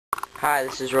Hi,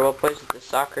 this is Boys with the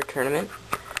soccer tournament.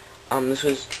 This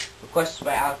was requested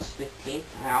by Alex 15.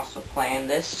 I also planned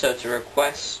this, so it's a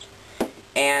request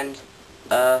and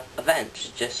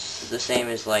event, just the same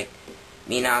as like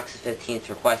me and Alex 15th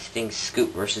requesting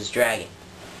Scoop versus Dragon.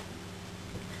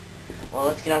 Well,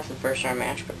 let's get on to the first round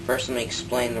match, but first let me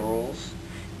explain the rules.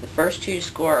 The first two to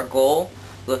score a goal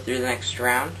go through the next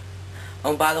round.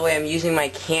 Oh, by the way, I'm using my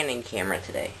Canon camera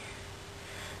today.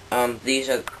 These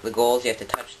are the goals. You have to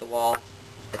touch the wall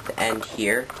at the end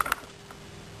here.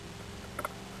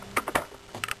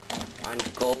 On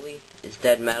goalie is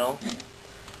Dead Metal.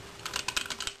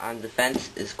 On defense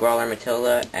is Growler,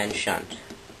 Matilda, and Shunt.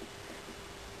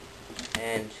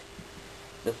 And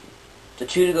the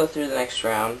two to go through the next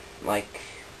round, like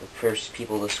the first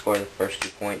people to score the first 2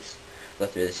 points, go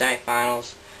through the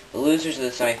semifinals. The losers of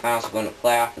the semifinals will go into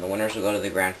playoff, and the winners will go to the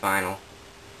grand final.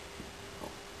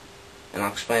 And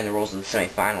I'll explain the rules of the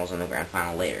semifinals and the grand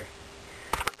final later.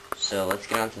 So let's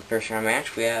get on to the first round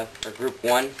match. We have for Group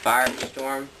 1,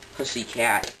 Firestorm,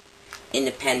 Pussycat,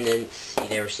 Independence, you've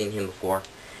never seen him before,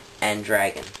 and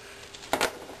Dragon.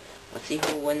 Let's see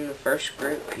who will win the first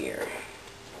group here.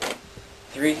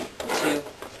 3, 2,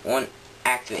 1,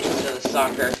 activate. So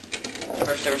the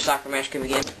first ever soccer match can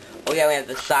begin. Oh yeah, we have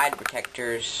the side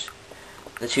protectors,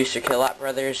 the two Circulot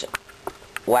brothers,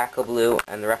 Wacko Blue,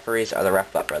 and the referees are the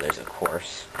Refbutt brothers, of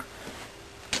course.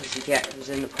 Pussycat comes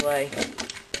into play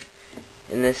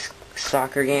in this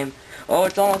soccer game. Oh,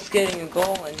 it's almost getting a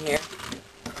goal in here.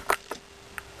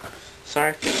 Sorry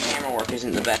if the camera work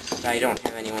isn't the best. I don't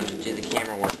have anyone to do the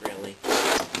camera work, really.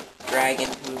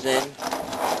 Dragon comes in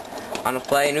on a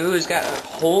play, and who's got a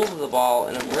hold of the ball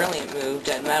in a brilliant move.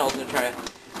 Dead Metal's going to try to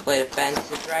play defense.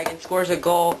 The Dragon scores a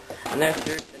goal, and they're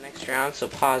through to the next round, so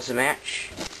pause the match.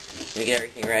 Let me get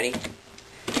everything ready.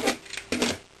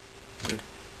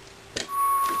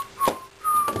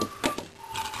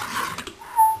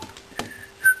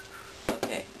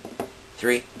 Okay.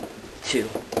 3, 2,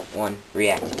 1,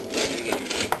 react.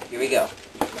 Here we go.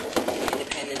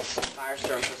 Independence,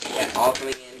 Firestorm, Pussycat, all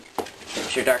coming in. I'm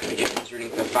sure Dark Magician's rooting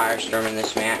for Firestorm in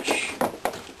this match.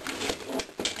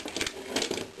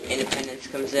 Independence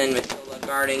comes in, Matilda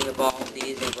guarding the ball,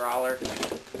 D's and Brawler.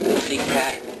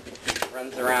 Pussycat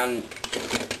runs around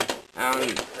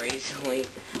crazily.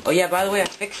 Oh yeah, by the way, I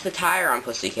fixed the tire on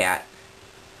Pussycat.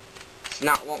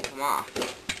 Won't come off.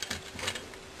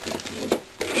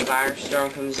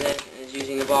 Firestorm comes in and is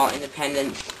using the ball.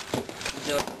 Independence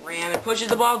does a ram and pushes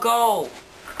the ball. Goal!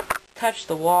 Touch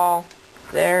the wall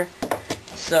there.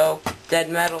 So Dead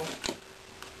Metal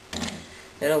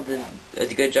did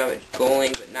a good job at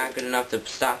goaling, but not good enough to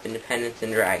stop Independence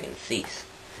and Dragon. Cease.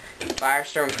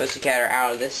 Firestorm and Pussycat are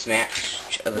out of this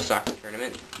match of the soccer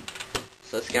tournament.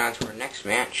 So let's get on to our next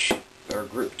match, or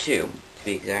Group 2, to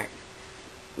be exact.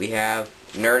 We have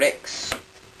Nerdix,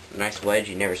 nice wedge,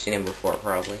 you've never seen him before,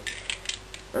 probably.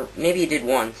 Or maybe you did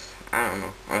once, I don't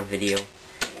know, on a video.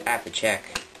 I have to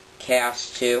check.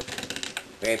 Chaos 2,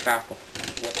 very powerful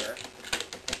flipper.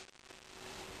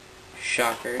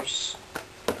 Shockers.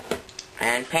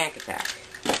 And Panic Attack.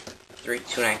 3,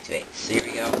 2, and activate. So here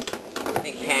we go. I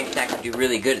think Panic Attack would do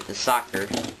really good at the soccer.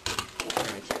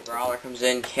 Brawler comes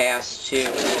in, Chaos 2,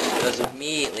 goes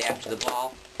immediately after the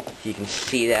ball. If you can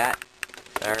see that.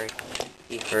 Sorry.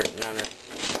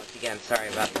 Once again, sorry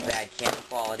about the bad camera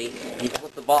quality. If you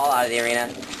flip the ball out of the arena,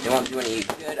 it won't do any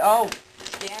good. Oh!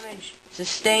 Damage!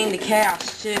 Sustained to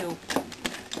Chaos 2.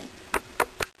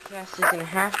 Chaos is going to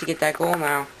have to get that goal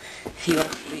now if he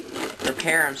wants to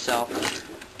repair himself.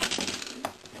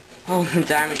 Oh, the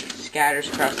damage scatters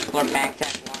across the floor. Panic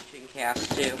Attack launching Chaos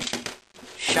 2.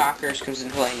 Shockers comes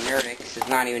into play. Nerdix is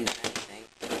not even doing anything.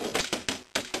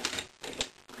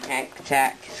 Panic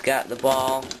Attack has got the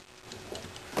ball.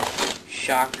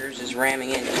 Shockers is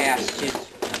ramming in. Chaos 2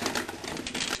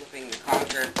 flipping the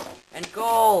conquer. And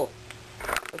goal!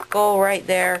 A goal right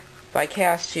there by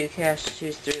Chaos 2. Chaos 2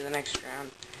 is through to the next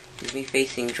round. He's be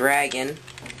facing Dragon.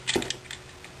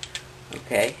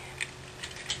 Okay.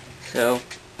 So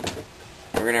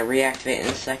we're going to reactivate in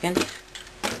a second.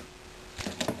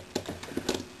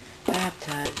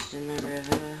 Baptized in the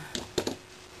river.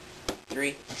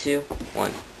 3, 2,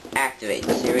 1. Activate.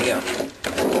 So here we go.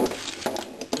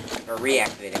 Or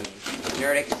reactivate, I mean.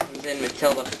 Nerdix comes in,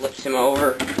 Matilda flips him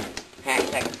over. Panic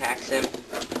Attack attacks him.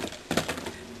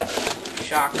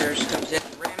 Shockers comes in,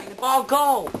 ramming the ball.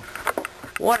 Goal!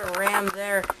 What a ram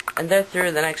there. And they're through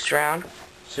to the next round.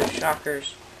 So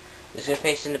Shockers is going to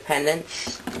face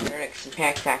Independence. Nerdix and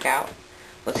Panic Attack out.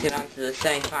 Let's get on to the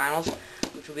semifinals,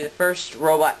 which will be the first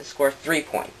robot to score 3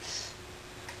 points.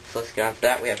 So let's get on to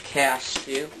that. We have Chaos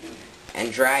 2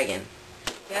 and Dragon.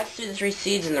 Cats do the 3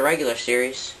 seeds in the regular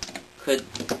series. Could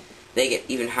they get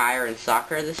even higher in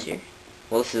soccer this year?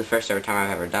 Well, this is the first ever time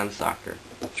I've ever done soccer.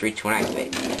 3, 2, and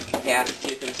activate. Cast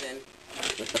 2 comes in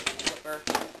with the flipper.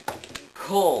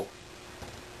 Goal!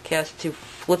 Cast 2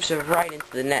 flips it right into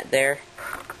the net there.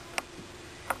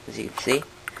 As you can see.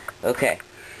 Okay.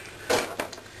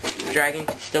 Dragon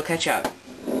can still catch up.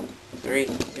 3,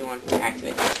 2, 1,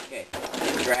 activate. Okay.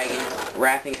 Dragon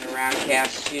wrapping it around.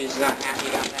 Cast 2 is not happy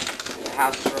about that. The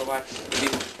house robots do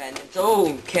defendants.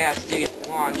 Oh! Cast 2 gets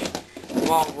launched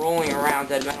while rolling around.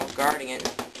 Dead Metal's guarding it.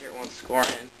 Here won't score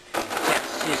in.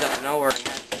 Cast 2's up and over and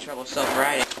has trouble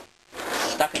self-riding.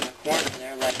 Stuck in the corner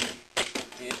there like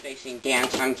he was facing Dan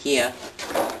Kia.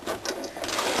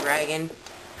 Dragon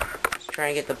is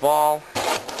trying to get the ball.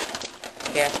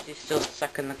 Cast 2 still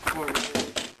stuck in the corner.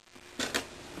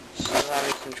 Still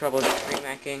having some trouble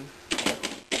remaking.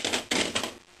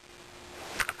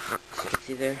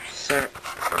 See there, sir.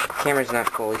 Camera's not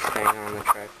fully staying on the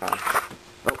tripod.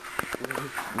 Oh,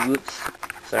 whoops.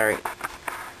 Sorry.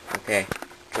 Okay.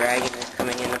 Dragon is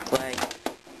coming into play.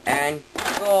 And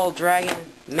goal! Dragon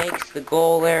makes the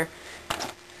goal there.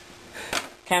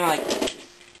 Kind of like...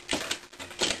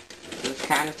 It's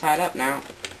kind of tied up now.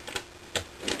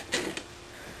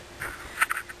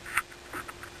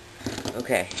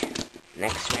 Okay.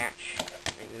 Next match.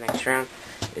 The next round.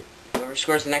 Whoever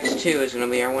scores the next 2 is going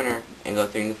to be our winner and go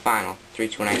through the final. 3,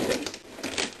 2, 1, 6.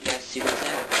 Yes, you can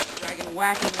see Dragon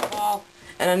whacking the ball.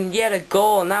 And then yet a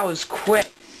goal, and that was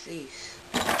quick. Jeez.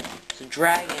 So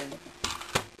Dragon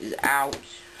is out.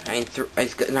 I mean,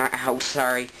 he's not out,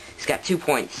 sorry. He's got 2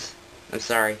 points. I'm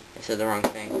sorry, I said the wrong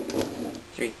thing.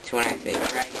 3, 2, 1, activate.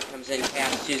 Dragon comes in,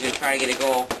 Cast 2's going to try to get a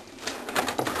goal.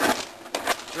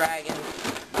 Dragon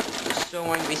is still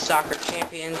wanting to be soccer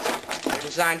champions. They're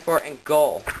designed for it, and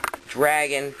goal.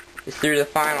 Dragon is through the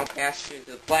final, Cast 2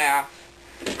 to the playoff.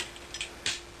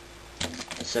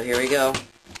 So here we go.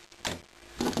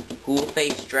 Who will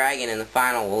face Dragon in the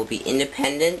final? Will it be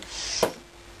Independence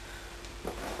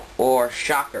or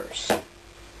Shockers?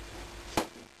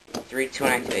 3, 2,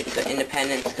 1, activate. So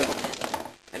Independence comes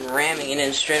in and ramming it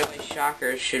in straight away.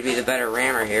 Shockers should be the better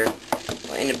rammer here.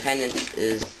 Well, Independence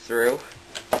is through.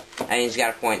 I mean, he's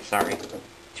got a point, sorry.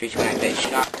 3, 2, 1, activate.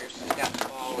 Shockers has got the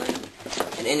ball in.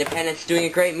 And Independence doing a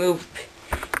great move,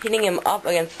 hitting him up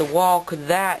against the wall. Could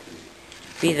that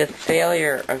be the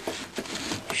failure of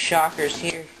Shockers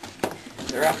here?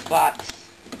 The rough spots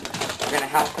are going to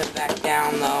help him back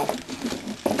down, though.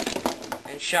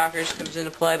 And Shockers comes into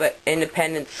play, but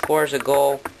Independence scores a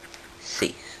goal.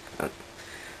 Cease.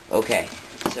 Okay,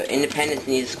 so Independence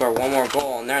needs to score 1 more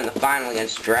goal, and they're in the final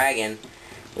against Dragon,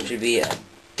 which would be a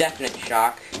definite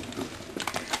shock.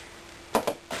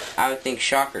 I would think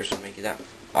Shockers would make it up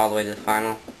all the way to the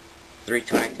final. 3,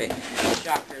 2, 1, activate.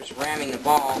 Shockers ramming the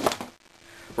ball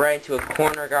right into a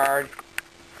corner guard.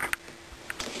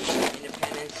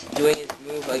 Independence doing his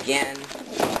move again.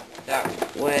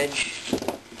 That wedge.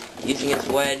 Using his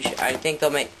wedge. I think they'll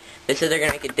make... They said they're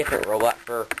going to make a different robot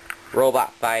for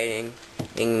robot fighting.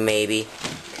 Maybe.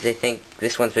 Because they think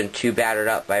this one's been too battered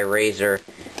up by Razor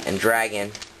and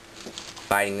Dragon.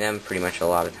 Fighting them pretty much a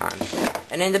lot of times.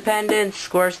 And Independence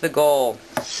scores the goal.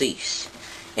 Cease.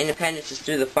 Independence is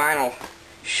through the final.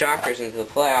 Shockers into the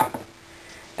playoff.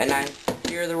 And now,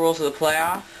 here are the rules of the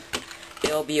playoff.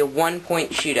 It'll be a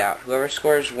 1-point shootout. Whoever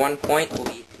scores 1 point will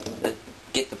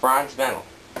get the bronze medal.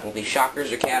 It will be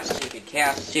Shockers or Cast 2. Could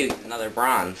Cast 2 get another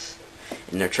bronze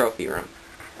in their trophy room.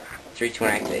 3, 2,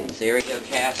 1, activate. So here we go,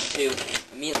 Cast 2.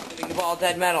 Immediately giving the ball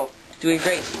dead metal. Doing a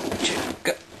great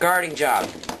guarding job.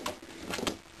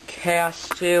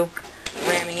 Cast 2.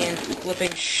 Ramming in,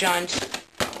 flipping shunt.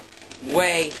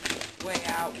 Way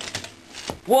out.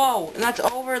 Whoa! And that's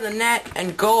over the net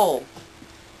and goal.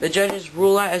 The judges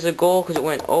rule that as a goal because it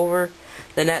went over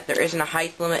the net. There isn't a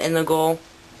height limit in the goal.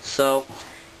 So,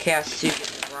 Cast 2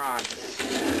 gets the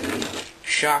bronze.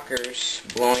 Shockers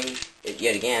blowing it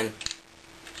yet again.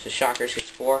 So Shockers gets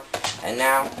 4. And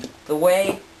now, the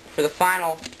way for the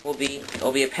final will be,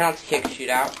 it'll be a penalty kick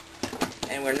shootout.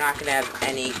 And we're not going to have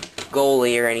any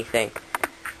goalie or anything.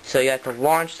 So you have to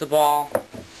launch the ball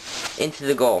into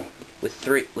the goal with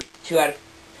 3 out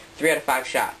of 5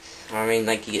 shots. I mean,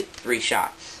 like you get 3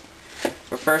 shots.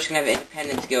 We're first going to have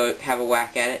Independence go have a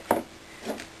whack at it.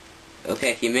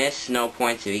 Okay, if you miss, no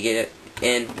points. If you get it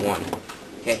in, 1.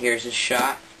 Okay, here's his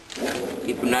shot.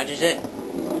 He nudges it.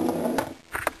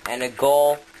 And a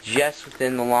goal just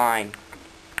within the line.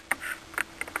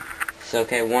 So,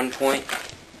 okay, 1 point.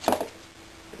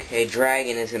 Okay,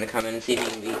 Dragon is going to come in and see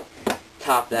if he can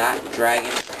top that.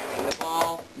 Dragon grabbing the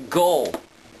ball. Goal.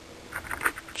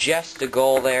 Just a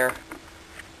goal there.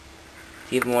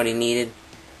 Give him what he needed.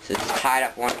 So it's tied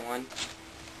up 1-1.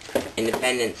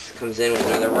 Independence comes in with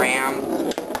another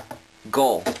ram.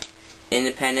 Goal.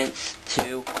 Independence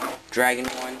 2. Dragon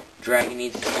 1. Dragon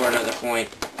needs to score another point.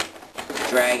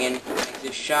 Dragon takes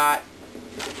his shot.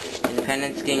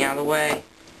 Independence getting out of the way.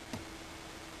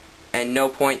 And no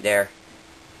point there.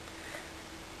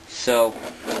 So,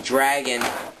 Dragon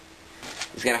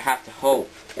is going to have to hope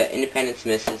that Independence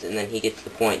misses and then he gets the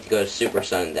point to go to Super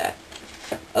Sudden Death.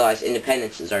 Otherwise,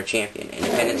 Independence is our champion.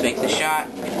 Independence makes a shot,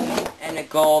 and a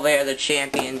goal there, the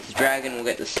champions. Dragon will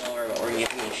get the silver, but we're going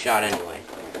to give him a shot anyway.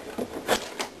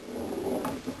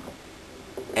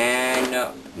 And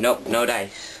nope, no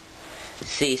dice.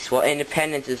 Cease. Well,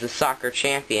 Independence is the soccer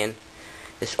champion.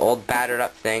 This old battered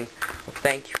up thing. Well,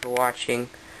 thank you for watching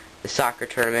the soccer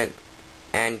tournament,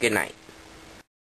 and good night.